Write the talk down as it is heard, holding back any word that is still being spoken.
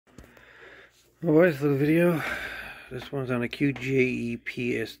Well, boys, for the video, this one's on a QJE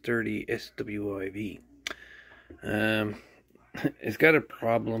PS30SWIV. It's got a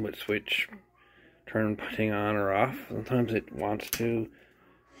problem with switch putting on or off. Sometimes it wants to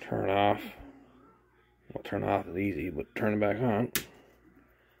turn off. Well, turn off is easy, but turn it back on,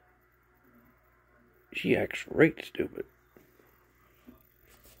 she acts right stupid.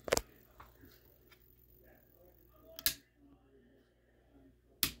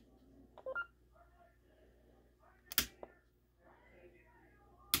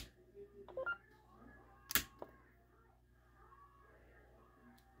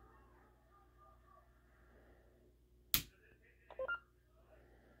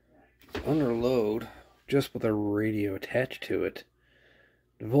 Under load, just with a radio attached to it,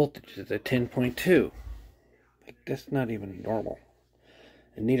 the voltage is at 10.2. Like, that's not even normal.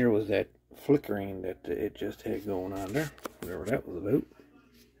 And neither was that flickering that it just had going on there, whatever that was about.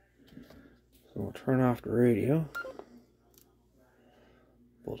 So we'll turn off the radio.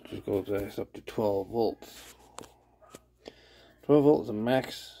 Voltage goes up to 12 volts. 12 volts is the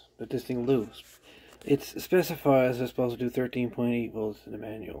max that this thing will do. It specifies it's supposed to do 13.8 volts in the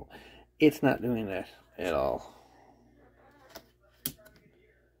manual. It's not doing that at all.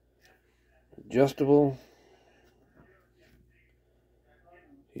 Adjustable.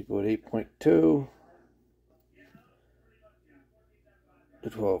 You put 8.2 to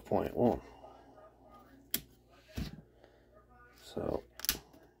 12.1. So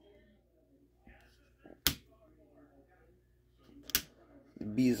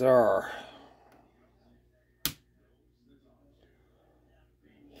bizarre.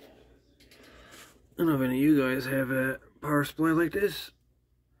 I don't know if any of you guys have a power supply like this,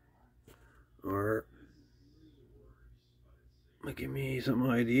 or might give me some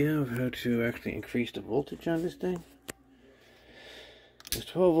idea of how to actually increase the voltage on this thing. Because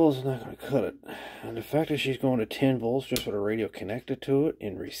 12 volts is not going to cut it. And the fact that she's going to 10 volts just with a radio connected to it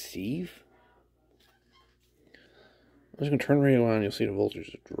and receive. I'm just going to turn the radio on, you'll see the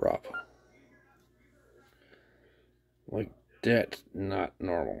voltage drop. Like, that's not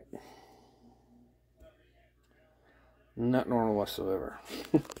normal. Not normal whatsoever.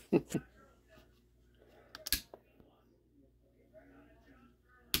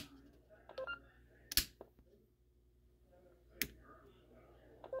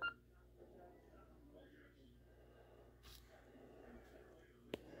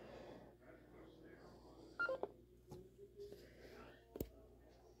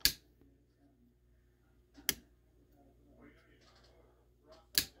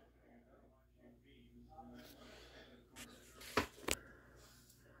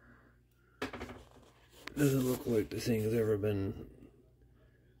 Doesn't look like this thing has ever been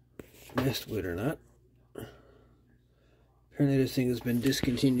messed with or not. Apparently this thing has been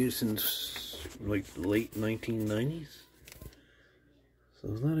discontinued since like the late 1990s. So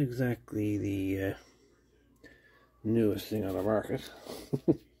it's not exactly the newest thing on the market.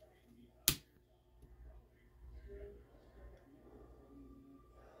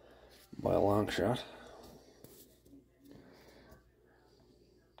 By a long shot.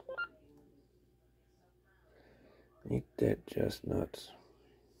 Ain't that just nuts?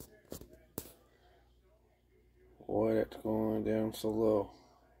 Why that's going down so low.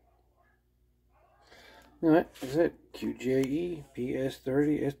 Alright, that's it. QJE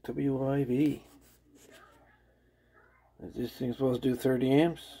PS30SWIV. Is this thing supposed to do 30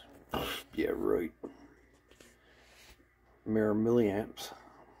 amps? Yeah, right. Mere milliamps.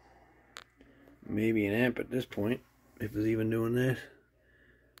 Maybe an amp at this point, if it's even doing that.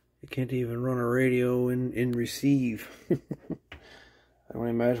 It can't even run a radio in receive. I don't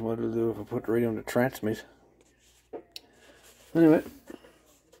imagine what it'll do if I put the radio in the transmit. Anyway,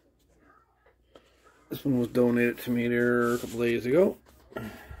 this one was donated to me there a couple days ago.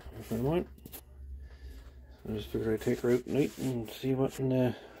 If I want, I just figured I'd take her out tonight and see what it's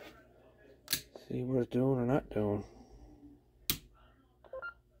doing or not doing.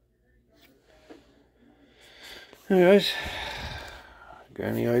 Anyways, got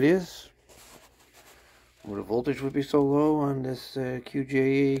any ideas? Why the voltage would be so low on this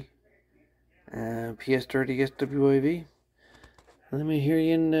QJE PS30SWIV? Let me hear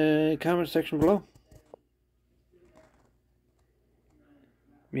you in the comment section below.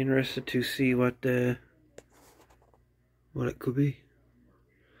 I'm interested to see what it could be.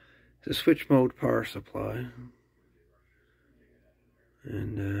 It's a switch mode power supply,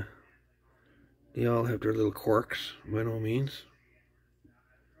 and they all have their little quirks, by no means.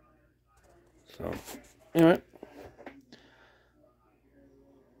 So, anyway,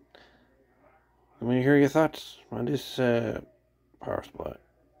 let me hear your thoughts on this power supply.